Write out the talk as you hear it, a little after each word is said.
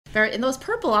And those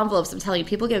purple envelopes, I'm telling you,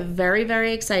 people get very,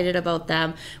 very excited about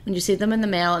them when you see them in the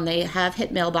mail, and they have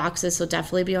hit mailboxes, so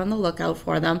definitely be on the lookout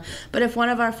for them. But if one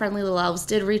of our friendly little elves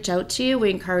did reach out to you, we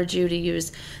encourage you to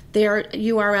use their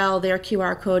URL, their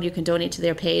QR code. You can donate to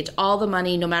their page. All the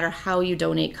money, no matter how you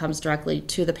donate, comes directly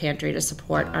to the pantry to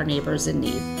support our neighbors in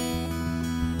need.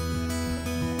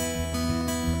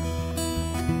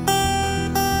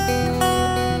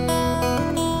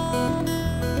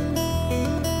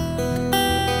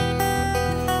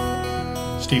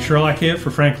 Steve Sherlock here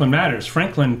for Franklin Matters,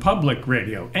 Franklin Public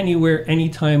Radio, anywhere,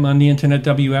 anytime on the internet,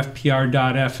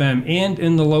 WFPR.FM, and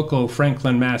in the local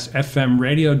Franklin, Mass. FM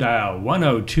radio dial,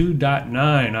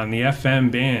 102.9 on the FM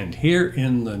band, here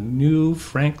in the new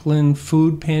Franklin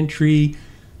Food Pantry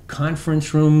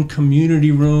conference room,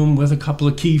 community room, with a couple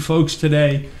of key folks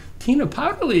today. Tina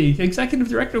Powderly, Executive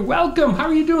Director, welcome. How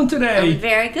are you doing today? I'm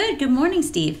very good. Good morning,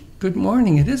 Steve. Good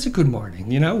morning. It is a good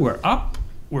morning. You know, we're up.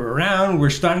 We're around, we're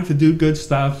starting to do good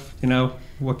stuff. You know,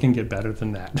 what can get better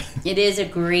than that? It is a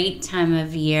great time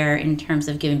of year in terms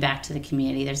of giving back to the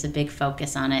community. There's a big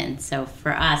focus on it. And so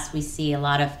for us, we see a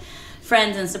lot of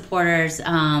friends and supporters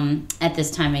at this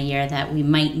time of year that we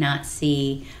might not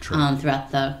see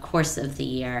throughout the course of the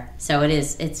year. So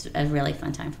it's a really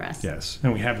fun time for us. Yes,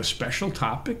 and we have a special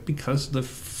topic because the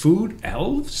Food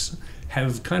Elves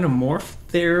have kind of morphed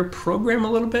their program a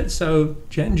little bit. So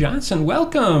Jen Johnson,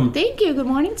 welcome. Thank you. Good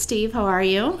morning, Steve. How are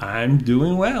you? I'm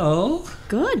doing well.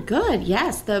 Good.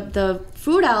 Yes, the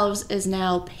Food Elves is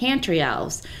now Pantry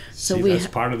Elves. So that's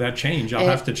part of that change. I'll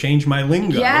have to change my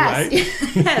lingo, right?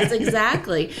 Yes,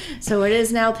 exactly. So it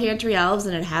is now Pantry Elves,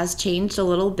 and it has changed a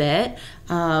little bit.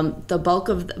 The bulk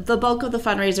of the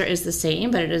fundraiser is the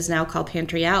same, but it is now called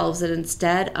Pantry Elves, and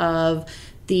instead of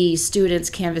the students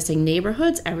canvassing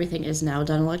neighborhoods, everything is now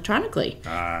done electronically.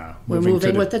 We're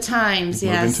moving with the times,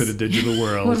 yes. Moving to the digital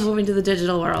world. We're moving to the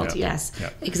digital world, yes.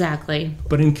 Yep. Exactly.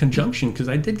 But in conjunction, because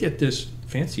I did get this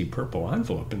fancy purple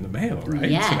envelope in the mail, right?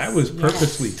 Yes, so that was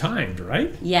purposely timed,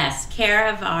 right? Yes, care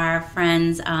of our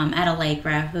friends at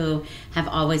Allegra, who have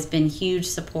always been huge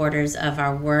supporters of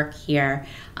our work here.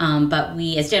 But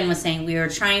we, as Jen was saying, we were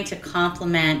trying to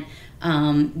complement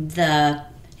the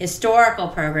historical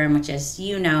program, which, as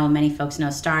you know, many folks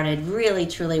know, started really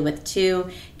truly with two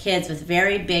kids with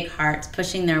very big hearts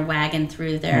pushing their wagon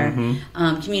through their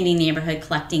community neighborhood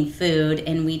collecting food.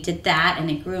 And we did that, and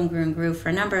it grew and grew and grew for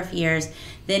a number of years.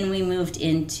 Then we moved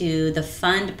into the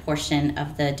fund portion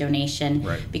of the donation,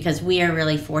 because we are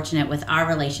really fortunate with our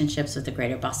relationships with the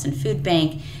Greater Boston Food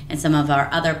Bank and some of our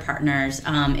other partners.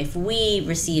 If we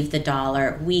receive the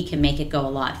dollar, we can make it go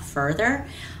a lot further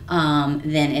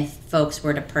than if folks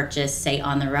were to purchase, say,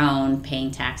 on their own,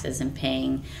 paying taxes and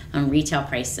paying retail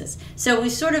prices. So we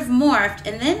sort of morphed,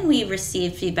 and then we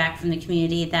received feedback from the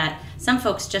community that some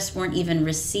folks just weren't even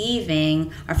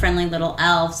receiving our friendly little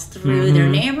elves through their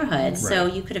neighborhoods. So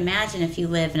you could imagine if you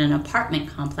live in an apartment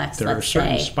complex, there are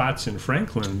certain spots in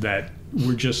Franklin that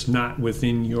were just not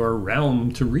within your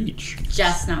realm to reach.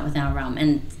 Just not within our realm.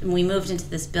 And we moved into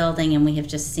this building, and we have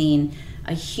just seen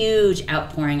a huge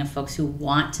outpouring of folks who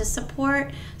want to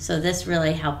support. So this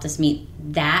really helped us meet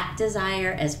that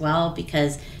desire as well,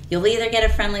 because you'll either get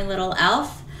a friendly little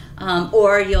elf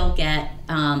or you'll get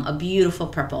a beautiful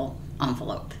purple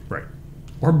envelope. Right.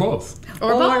 Or both.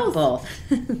 Or both.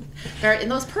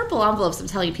 And those purple envelopes, I'm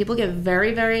telling you, people get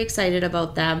very, very excited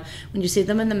about them when you see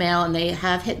them in the mail, and they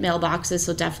have hit mailboxes,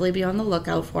 so definitely be on the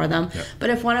lookout for them. Yep. But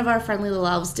if one of our friendly little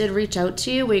elves did reach out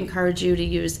to you, we encourage you to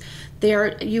use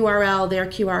their URL, their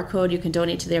QR code. You can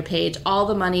donate to their page. All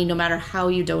the money, no matter how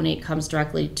you donate, comes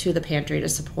directly to the pantry to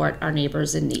support our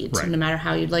neighbors in need. So no matter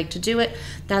how you'd like to do it,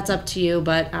 that's up to you.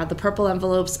 But the purple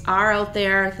envelopes are out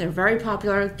there. They're very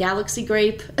popular. Galaxy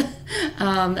Grape,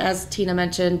 as Tina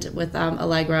mentioned with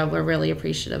Allegra, we're really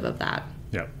appreciative of that.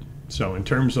 Yep. So in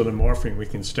terms of the morphing, we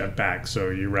can step back.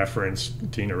 So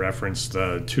Tina referenced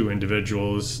two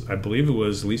individuals. I believe it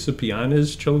was Lisa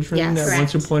Piana's children at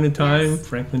once upon a time. Yes.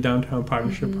 Franklin Downtown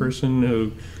Partnership person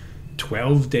who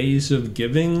 12 days of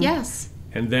giving. Yes.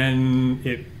 And then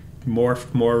it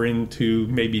morphed more into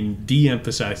maybe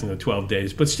de-emphasizing the 12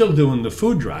 days, but still doing the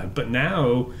food drive. But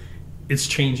now it's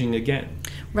changing again.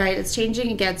 Right, it's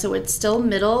changing again. So it's still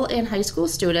middle and high school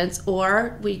students,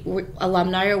 or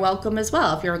alumni are welcome as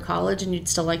well. If you're in college and you'd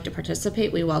still like to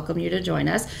participate, we welcome you to join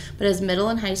us. But as middle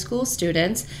and high school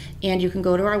students, and you can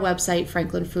go to our website,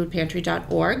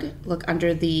 franklinfoodpantry.org, look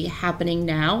under the Happening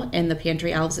Now, and the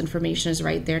Pantry Elves information is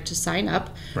right there to sign up.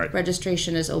 Right.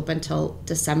 Registration is open till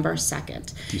December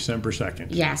 2nd. December 2nd.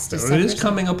 Yes, so December it is 2nd.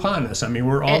 Coming upon us. I mean,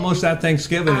 we're almost at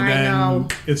Thanksgiving, and know.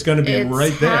 It's going to be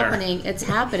right there. It's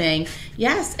happening.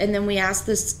 Yes, and then we ask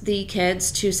the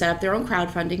kids to set up their own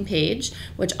crowdfunding page,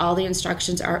 which all the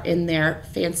instructions are in their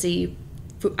fancy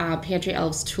Pantry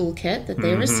Elves toolkit that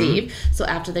they receive. So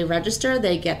after they register,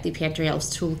 they get the Pantry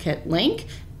Elves toolkit link.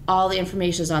 All the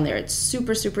information is on there. It's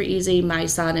super, super easy. My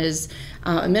son is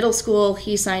in middle school.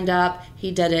 He signed up.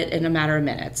 He did it in a matter of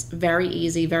minutes. Very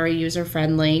easy, very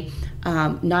user-friendly,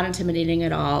 not intimidating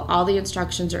at all. All the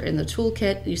instructions are in the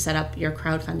toolkit. You set up your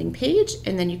crowdfunding page,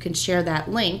 and then you can share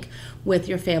that link with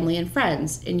your family and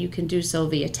friends. And you can do so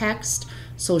via text,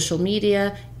 social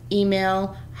media,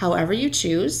 email, however you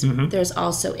choose. There's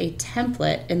also a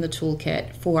template in the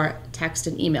toolkit for text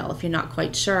and email if you're not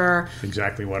quite sure.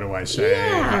 Exactly, what do I say?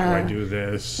 How do I do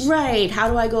this? Right, how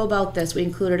do I go about this? We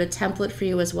included a template for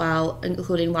you as well,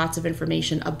 including lots of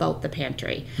information about the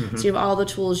pantry. So you have all the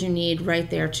tools you need right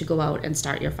there to go out and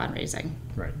start your fundraising.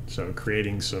 Right, so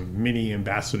creating some mini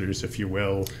ambassadors, if you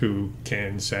will, who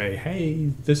can say, hey,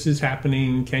 this is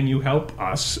happening, can you help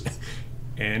us?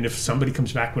 And if somebody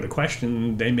comes back with a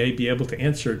question, they may be able to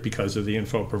answer it because of the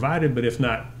info provided, but if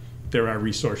not, there are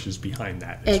resources behind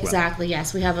that as Exactly,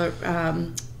 yes. We have a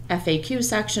FAQ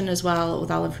section as well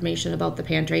with all information about the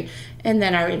pantry. And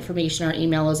then our information, our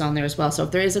email is on there as well. So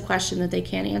if there is a question that they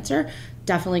can't answer,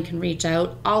 definitely can reach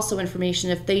out. Also information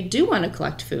if they do want to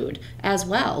collect food as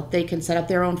well. They can set up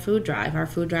their own food drive. Our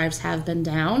food drives have been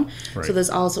down. Right. So there's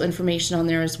also information on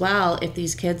there as well. If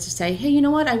these kids say, hey, you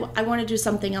know what, I want to do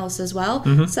something else as well,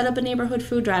 set up a neighborhood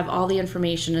food drive. All the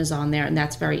information is on there, and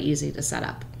that's very easy to set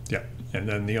up. Yeah. And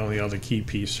then the only other key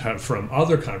piece from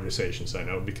other conversations I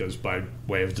know, because by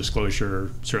way of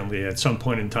disclosure, certainly at some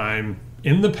point in time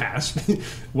in the past,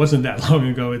 wasn't that long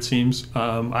ago it seems,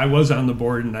 I was on the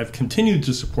board and I've continued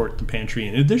to support the pantry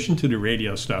in addition to the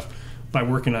radio stuff by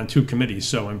working on 2 committees.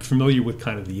 So I'm familiar with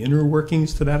kind of the inner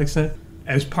workings to that extent.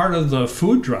 As part of the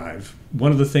food drive,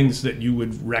 one of the things that you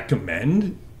would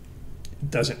recommend,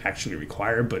 doesn't actually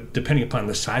require, but depending upon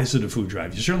the size of the food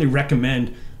drive, you certainly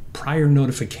recommend prior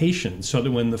notification so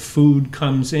that when the food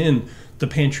comes in, the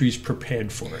pantry's prepared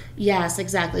for it. Yes,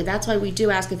 exactly. That's why we do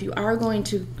ask if you are going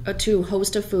to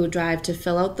host a food drive to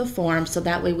fill out the form so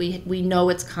that way we know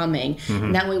it's coming.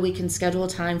 And that way we can schedule a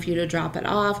time for you to drop it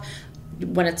off.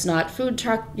 When it's not food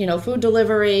truck, food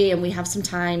delivery, and we have some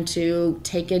time to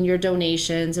take in your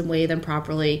donations and weigh them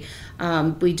properly,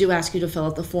 we do ask you to fill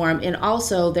out the form. And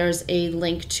also there's a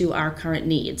link to our current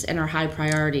needs and our high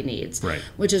priority needs, right,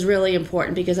 which is really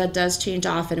important because that does change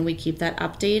often and we keep that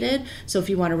updated. So if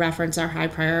you want to reference our high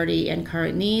priority and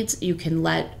current needs, you can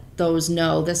let those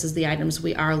know this is the items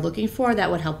we are looking for.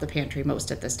 That would help the pantry most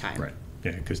at this time. Right.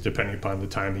 Yeah, because depending upon the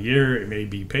time of year, it may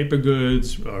be paper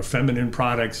goods or feminine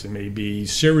products, it may be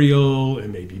cereal, it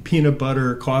may be peanut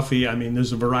butter, coffee. I mean,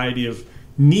 there's a variety of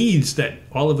needs that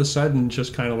all of a sudden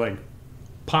just kind of like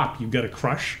pop. You've got a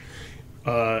crush.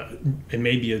 And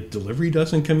maybe a delivery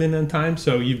doesn't come in on time,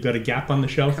 so you've got a gap on the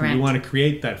shelf. Correct. And you want to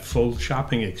create that full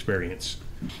shopping experience.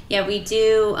 Yeah, we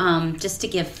do, just to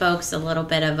give folks a little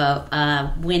bit of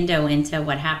a window into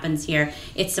what happens here,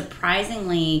 it's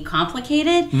surprisingly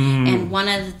complicated. And one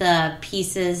of the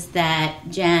pieces that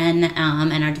Jen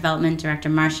and our development director,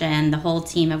 Marcia, and the whole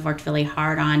team have worked really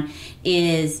hard on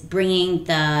is bringing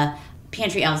the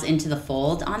Pantry Elves into the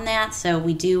fold on that. So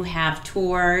we do have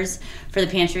tours for the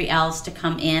Pantry Elves to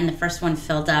come in. The first one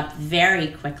filled up very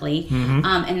quickly.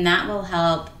 And that will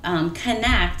help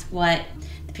connect what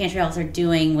the Pantry Elves are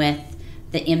doing with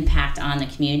the impact on the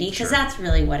community, because that's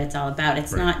really what it's all about.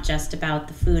 It's not just about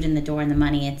the food in the door and the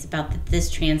money. It's about that this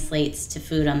translates to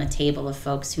food on the table of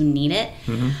folks who need it.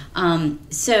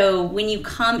 So when you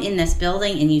come in this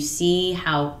building and you see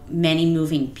how many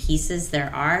moving pieces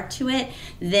there are to it,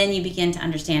 then you begin to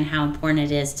understand how important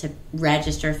it is to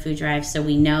register a food drive, so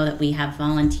we know that we have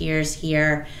volunteers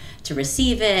here to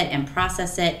receive it and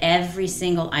process it. Every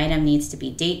single item needs to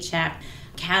be date checked,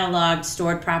 cataloged,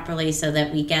 stored properly, so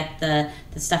that we get the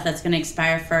stuff that's going to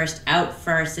expire first out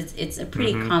first. It's a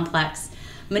pretty complex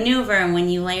maneuver, and when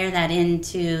you layer that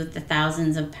into the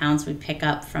thousands of pounds we pick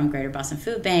up from Greater Boston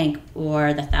Food Bank,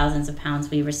 or the thousands of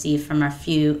pounds we receive from our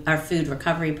food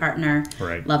recovery partner,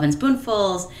 Love and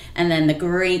Spoonfuls, and then the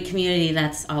great community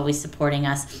that's always supporting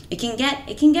us, it can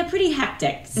get pretty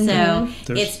hectic. So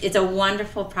it's a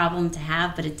wonderful problem to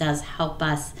have, but it does help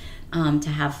us to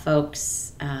have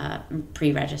folks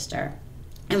pre-register.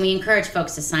 And we encourage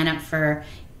folks to sign up for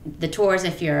the tours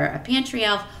if you're a Pantry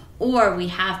Elf, or we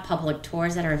have public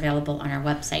tours that are available on our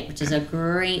website, which is a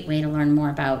great way to learn more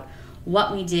about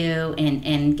what we do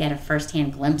and get a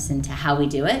first-hand glimpse into how we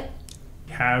do it.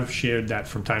 Have shared that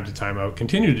from time to time. I'll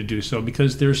continue to do so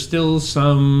because there's still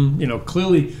some,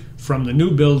 clearly from the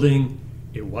new building,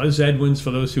 it was Edwin's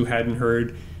for those who hadn't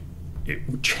heard.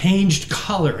 it changed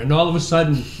color, and all of a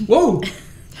sudden, whoa,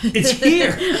 it's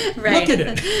here. Right. Look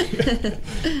at it.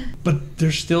 But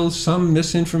there's still some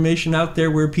misinformation out there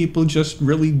where people just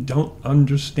really don't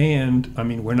understand. I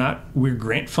mean, we're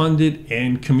grant funded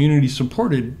and community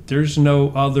supported. There's no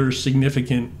other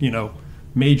significant,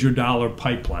 major dollar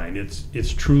pipeline.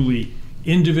 It's truly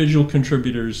individual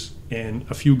contributors and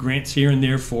a few grants here and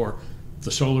there for the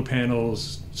solar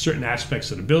panels, certain aspects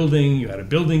of the building. You had a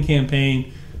building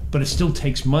campaign, but it still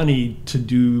takes money to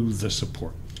do the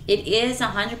support. It is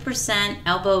 100%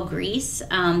 elbow grease.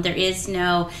 There's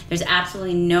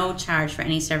absolutely no charge for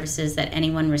any services that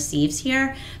anyone receives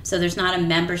here. So there's not a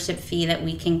membership fee that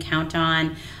we can count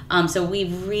on. So we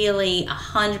really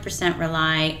 100%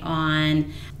 rely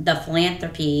on the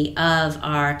philanthropy of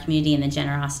our community and the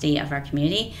generosity of our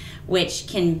community, which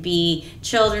can be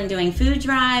children doing food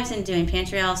drives and doing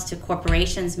Pantry Elves to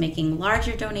corporations making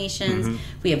larger donations. Mm-hmm.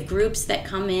 We have groups that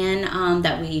come in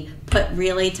that we put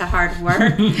really to hard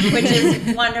work, which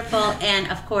is wonderful. And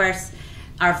of course,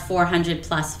 our 400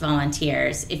 plus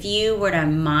volunteers. If you were to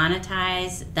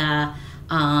monetize the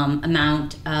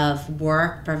amount of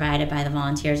work provided by the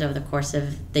volunteers over the course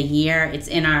of the year, it's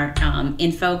in our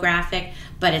infographic,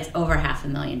 but it's over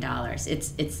 $500,000.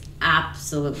 It's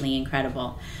absolutely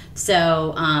incredible.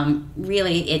 So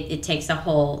really it takes a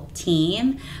whole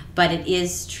team, but it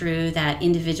is true that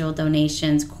individual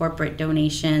donations, corporate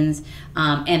donations,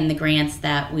 and the grants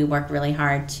that we work really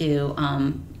hard to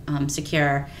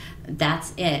secure,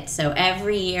 that's it. So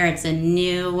every year it's a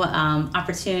new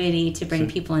opportunity to bring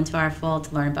people into our fold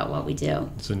to learn about what we do.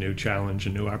 It's a new challenge, a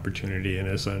new opportunity. And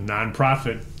as a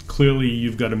nonprofit, clearly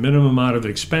you've got a minimum amount of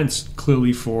expense,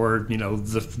 clearly for,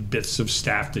 the bits of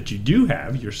staff that you do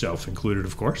have, yourself included,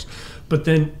 of course. But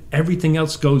then everything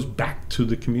else goes back to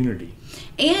the community.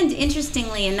 And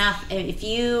interestingly enough, if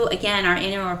you, again, our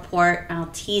annual report, I'll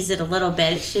tease it a little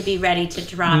bit, it should be ready to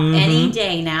drop any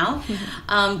day now.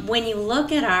 When you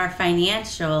look at our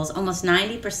financials, almost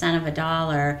 90% of a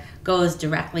dollar goes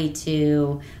directly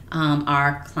to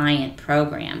our client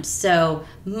programs. So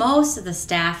most of the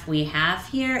staff we have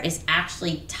here is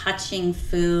actually touching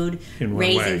food,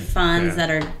 raising funds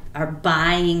that are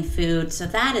buying food. So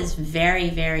that is very,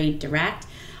 very direct.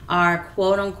 Our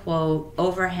quote-unquote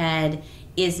overhead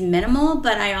is minimal,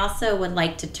 but I also would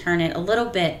like to turn it a little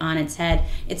bit on its head.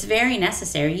 It's very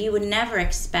necessary. You would never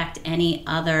expect any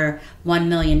other $1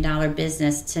 million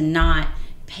business to not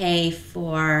pay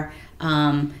for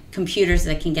computers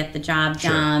that can get the job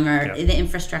done, or the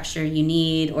infrastructure you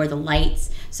need, or the lights.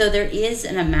 So there is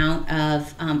an amount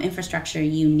of infrastructure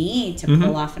you need to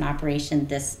pull off an operation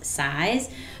this size.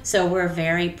 So we're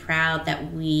very proud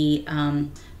that we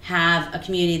have a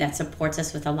community that supports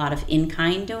us with a lot of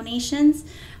in-kind donations,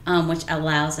 which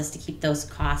allows us to keep those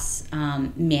costs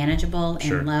manageable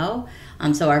and low.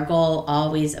 So our goal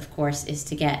always, of course, is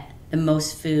to get the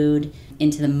most food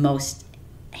into the most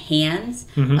hands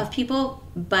of people,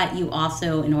 but you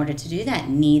also, in order to do that,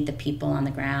 need the people on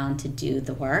the ground to do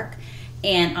the work.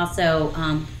 And also,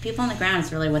 people on the ground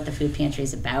is really what the Food Pantry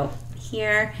is about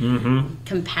here.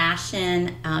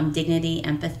 Compassion, dignity,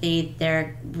 empathy,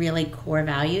 they're really core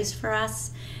values for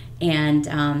us, and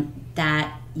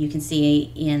that you can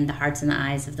see in the hearts and the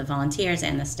eyes of the volunteers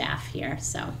and the staff here.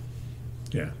 So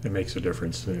yeah, it makes a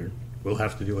difference there. We'll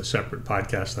have to do a separate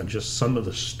podcast on just some of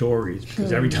the stories,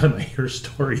 because every time I hear a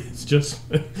story, it's just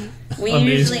we amazing.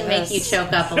 Usually make you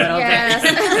choke up a little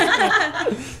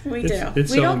bit. We do.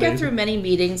 It's we so don't amazing. Get through many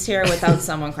meetings here without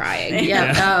someone crying.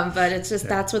 But it's just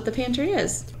that's what the pantry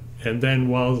is. And then,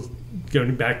 while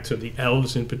going back to the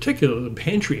elves in particular, the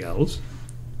Pantry Elves,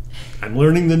 I'm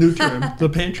learning the new term, the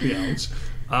Pantry Elves.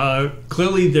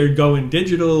 Clearly, they're going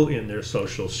digital in their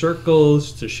social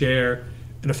circles to share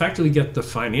and effectively get the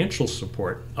financial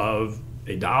support of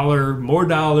 $1, more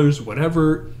dollars,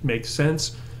 whatever makes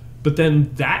sense. But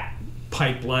then that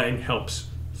pipeline helps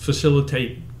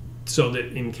facilitate so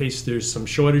that in case there's some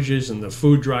shortages and the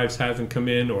food drives haven't come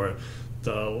in, or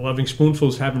the Loving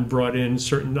Spoonfuls haven't brought in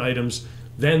certain items,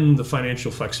 then the financial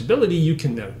flexibility, you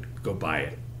can then go buy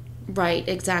it. Right,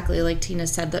 exactly. Like Tina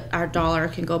said, that our dollar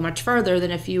can go much further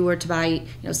than if you were to buy,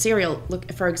 cereal.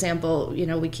 Look, for example,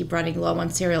 we keep running low on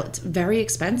cereal. It's very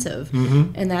expensive,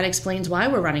 and that explains why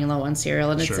we're running low on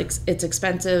cereal. And it's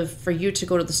expensive for you to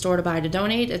go to the store to buy, to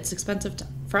donate. It's expensive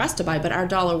for us to buy, but our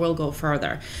dollar will go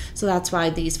further. So that's why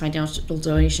these financial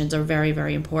donations are very,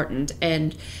 very important.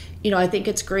 And I think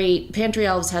it's great. Pantry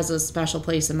Elves has a special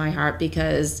place in my heart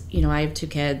because, I have 2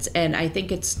 kids, and I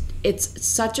think it's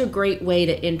such a great way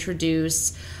to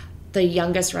introduce the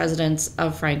youngest residents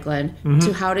of Franklin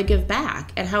to how to give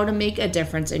back and how to make a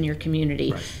difference in your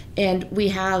community. Right. And we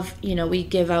have, we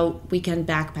give out weekend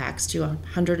backpacks to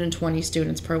 120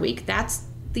 students per week. That's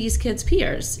these kids'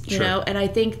 peers, you know, and I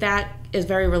think that is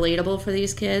very relatable for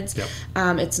these kids. Yep.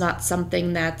 It's not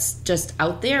something that's just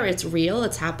out there. It's real.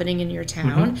 It's happening in your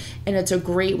town, and it's a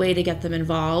great way to get them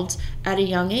involved at a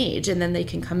young age. And then they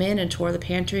can come in and tour the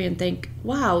pantry and think,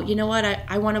 wow, you know what?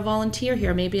 I want to volunteer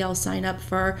here. Maybe I'll sign up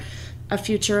for a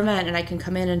future event and I can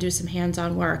come in and do some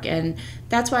hands-on work. And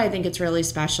that's why I think it's really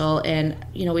special. And,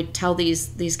 we tell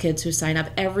these kids who sign up,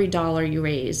 every dollar you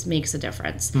raise makes a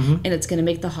difference. And it's going to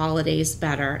make the holidays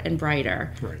better and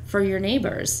brighter for your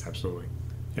neighbors. Absolutely.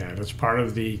 Yeah, that's part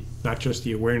of not just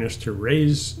the awareness to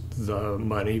raise the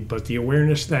money, but the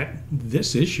awareness that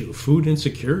this issue, food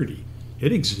insecurity,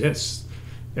 it exists.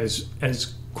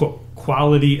 As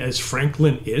quality as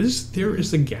Franklin is, there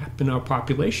is a gap in our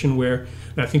population where,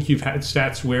 I think you've had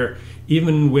stats where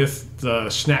even with the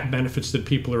SNAP benefits that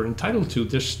people are entitled to,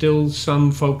 there's still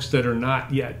some folks that are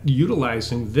not yet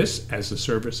utilizing this as a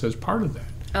service as part of that.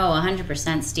 Oh,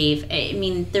 100%, Steve. I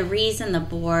mean, the reason the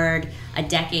board a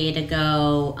decade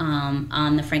ago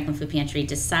on the Franklin Food Pantry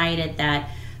decided that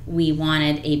we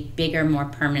wanted a bigger, more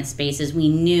permanent spaces. We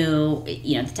knew,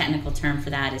 the technical term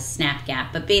for that is SNAP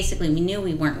gap, but basically we knew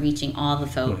we weren't reaching all the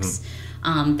folks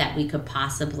that we could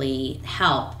possibly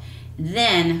help.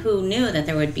 Then who knew that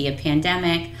there would be a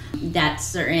pandemic, that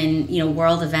certain,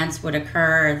 world events would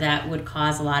occur that would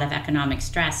cause a lot of economic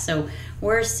stress. So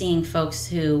we're seeing folks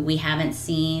who we haven't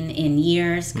seen in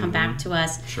years come back to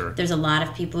us. Sure. There's a lot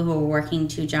of people who are working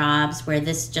 2 jobs where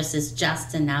this just is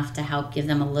just enough to help give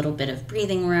them a little bit of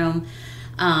breathing room.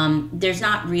 There's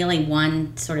not really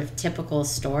one sort of typical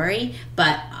story,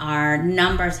 but our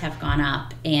numbers have gone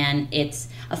up, and it's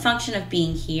a function of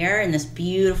being here in this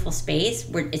beautiful space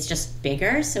where it's just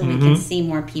bigger, so we can see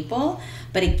more people.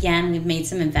 But again, we've made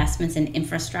some investments in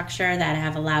infrastructure that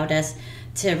have allowed us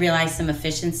to realize some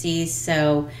efficiencies.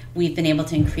 So we've been able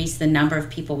to increase the number of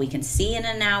people we can see in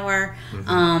an hour,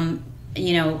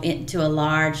 to a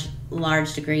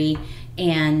large degree.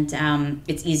 And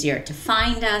it's easier to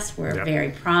find us. We're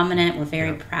very prominent. We're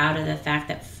very proud of the fact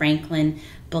that Franklin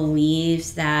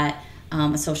believes that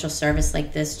a social service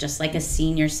like this, just like a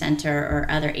senior center or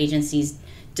other agencies,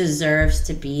 deserves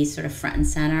to be sort of front and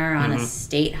center on a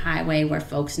state highway where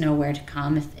folks know where to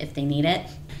come if they need it.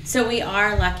 So we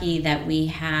are lucky that we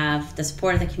have the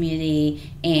support of the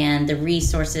community and the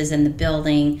resources and the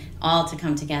building all to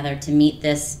come together to meet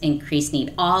this increased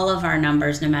need. All of our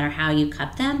numbers, no matter how you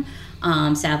cut them,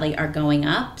 sadly are going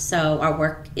up. So our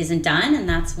work isn't done, and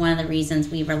that's one of the reasons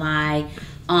we rely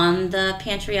on the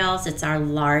Pantry Elves. It's our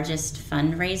largest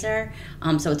fundraiser,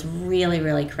 so it's really,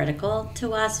 really critical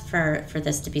to us for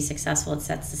this to be successful. It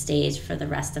sets the stage for the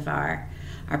rest of our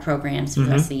programs for the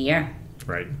rest of the year.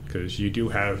 Right, because you do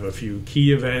have a few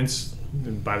key events.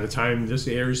 And by the time this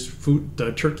airs,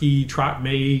 the turkey trot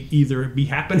may either be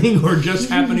happening or just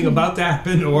happening, about to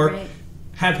happen, or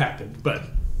have happened. But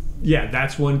yeah,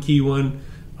 that's one key one.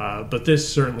 But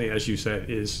this certainly, as you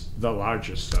said, is the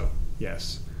largest. So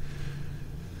yes,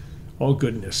 all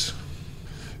goodness.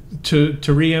 To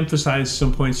re-emphasize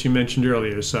some points you mentioned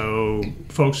earlier, so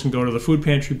folks can go to the Food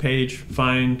Pantry page,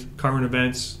 find current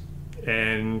events,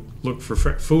 and look for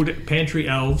Food Pantry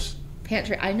Elves.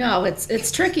 I know,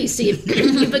 it's tricky, Steve.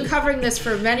 You've been covering this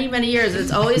for many, many years.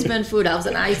 It's always been Food Elves,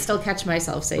 and I still catch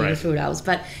myself saying Food Elves.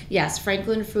 But yes,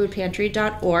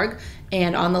 franklinfoodpantry.org,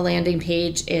 and on the landing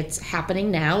page, it's happening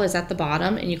now is at the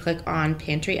bottom, and you click on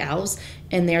Pantry Elves,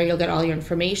 and there you'll get all your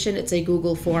information. It's a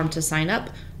Google form to sign up.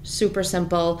 Super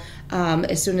simple.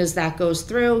 As soon as that goes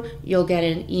through, you'll get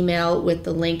an email with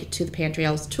the link to the Pantry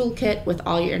Elves Toolkit with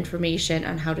all your information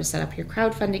on how to set up your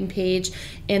crowdfunding page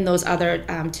and those other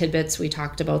tidbits we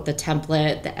talked about, the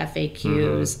template, the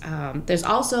FAQs.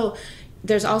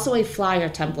 There's also a flyer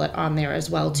template on there as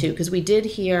well too, because we did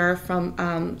hear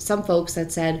from some folks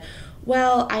that said,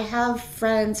 well, I have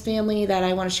friends, family that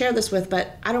I want to share this with,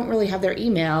 but I don't really have their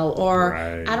email, or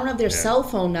I don't have their cell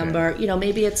phone number.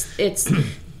 Maybe it's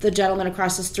the gentleman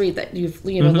across the street that you've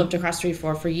lived across the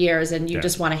street for years, and you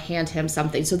just want to hand him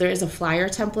something. So there is a flyer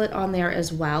template on there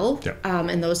as well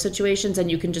in those situations, and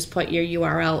you can just put your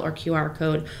URL or QR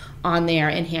code on there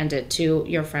and hand it to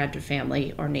your friend or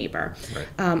family or neighbor.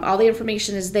 Right. All the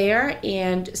information is there,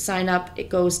 and sign up, it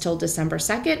goes till December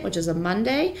 2nd, which is a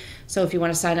Monday. So if you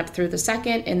want to sign up through the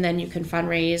 2nd, and then you can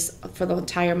fundraise for the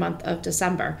entire month of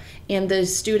December. And the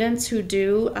students who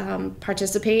do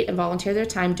participate and volunteer their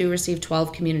time do receive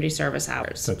 12 community service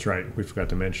hours. That's right. We forgot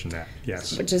to mention that.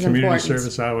 Yes. Which is community important.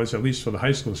 Service hours, at least for the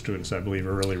high school students, I believe,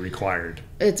 are really required.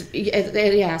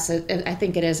 Yes, I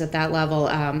think it is at that level.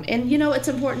 And, it's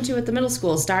important too at the middle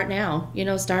school. Start now.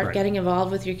 Start Right. getting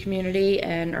involved with your community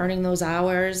and earning those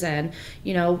hours. And,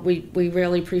 we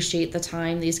really appreciate the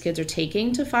time these kids are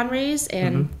taking to fundraise.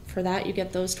 And for that, you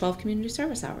get those 12 community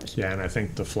service hours. Yeah, and I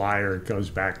think the flyer goes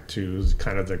back to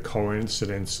kind of the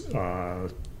coincidence,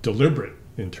 deliberate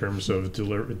in terms of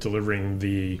delivering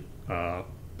the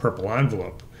purple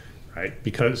envelope, right?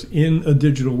 Because in a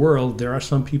digital world, there are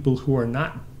some people who are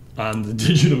not on the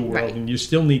digital world, Right. and you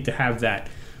still need to have that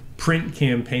print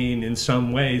campaign in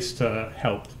some ways to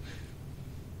help.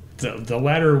 The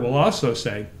letter will also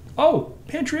say, oh,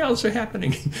 Pantry Elves are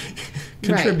happening,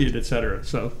 contribute, etc.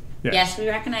 So, Yes, we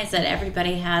recognize that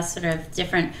everybody has sort of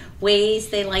different ways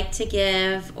they like to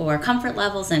give or comfort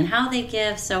levels in how they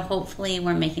give. So hopefully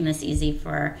we're making this easy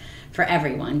for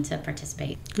everyone to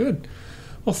participate. Good.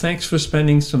 Well, thanks for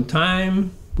spending some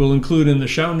time. We'll include in the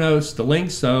show notes the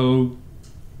link so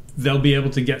they'll be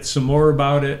able to get some more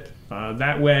about it.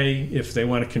 That way, if they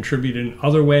want to contribute in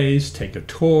other ways, take a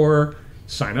tour,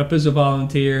 sign up as a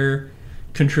volunteer,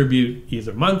 contribute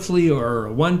either monthly or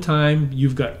a one-time,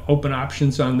 you've got open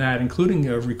options on that, including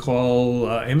a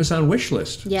Amazon wish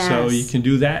list. Yes. So you can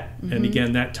do that. And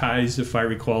again, that ties, if I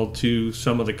recall, to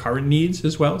some of the current needs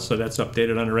as well. So that's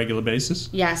updated on a regular basis.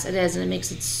 Yes, it is, and it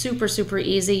makes it super, super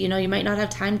easy. You might not have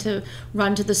time to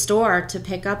run to the store to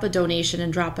pick up a donation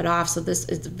and drop it off. So this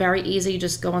is very easy. You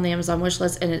just go on the Amazon wish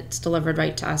list, and it's delivered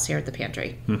right to us here at the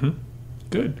pantry.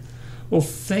 Good. Well,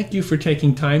 thank you for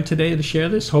taking time today to share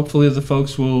this. Hopefully the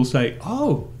folks will say,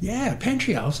 oh, yeah,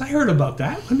 Pantry Elves, I heard about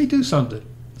that. Let me do something.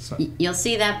 So. You'll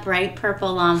see that bright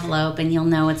purple envelope and you'll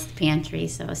know it's the pantry.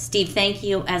 So, Steve, thank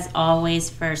you as always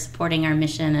for supporting our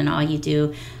mission and all you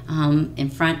do in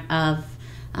front of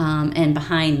and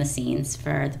behind the scenes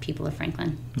for the people of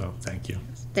Franklin. No, thank you.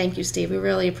 Thank you, Steve. We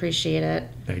really appreciate it.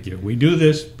 Thank you. We do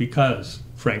this because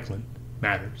Franklin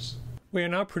matters. We are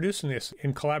now producing this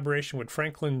in collaboration with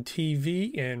Franklin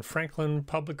TV and Franklin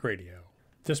Public Radio.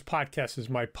 This podcast is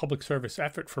my public service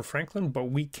effort for Franklin, but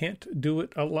we can't do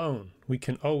it alone. We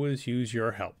can always use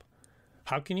your help.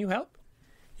 How can you help?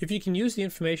 If you can use the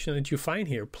information that you find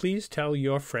here, please tell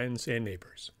your friends and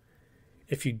neighbors.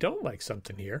 If you don't like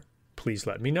something here, please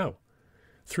let me know.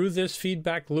 Through this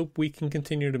feedback loop, we can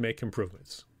continue to make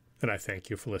improvements. And I thank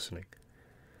you for listening.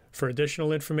 For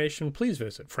additional information, please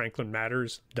visit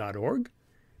franklinmatters.org.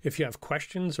 If you have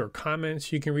questions or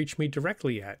comments, you can reach me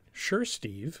directly at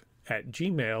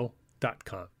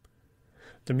suresteve@gmail.com.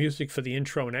 The music for the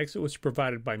intro and exit was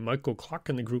provided by Michael Clark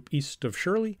and the group East of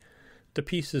Shirley. The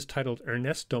piece is titled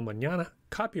Ernesto Mañana,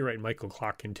 copyright Michael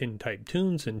Clark and Tin Type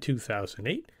Tunes in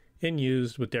 2008, and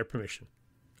used with their permission.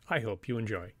 I hope you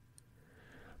enjoy.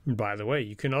 By the way,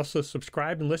 you can also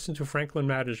subscribe and listen to Franklin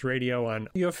Matters Radio on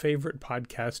your favorite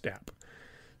podcast app.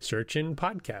 Search in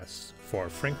podcasts for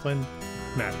Franklin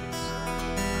Matters.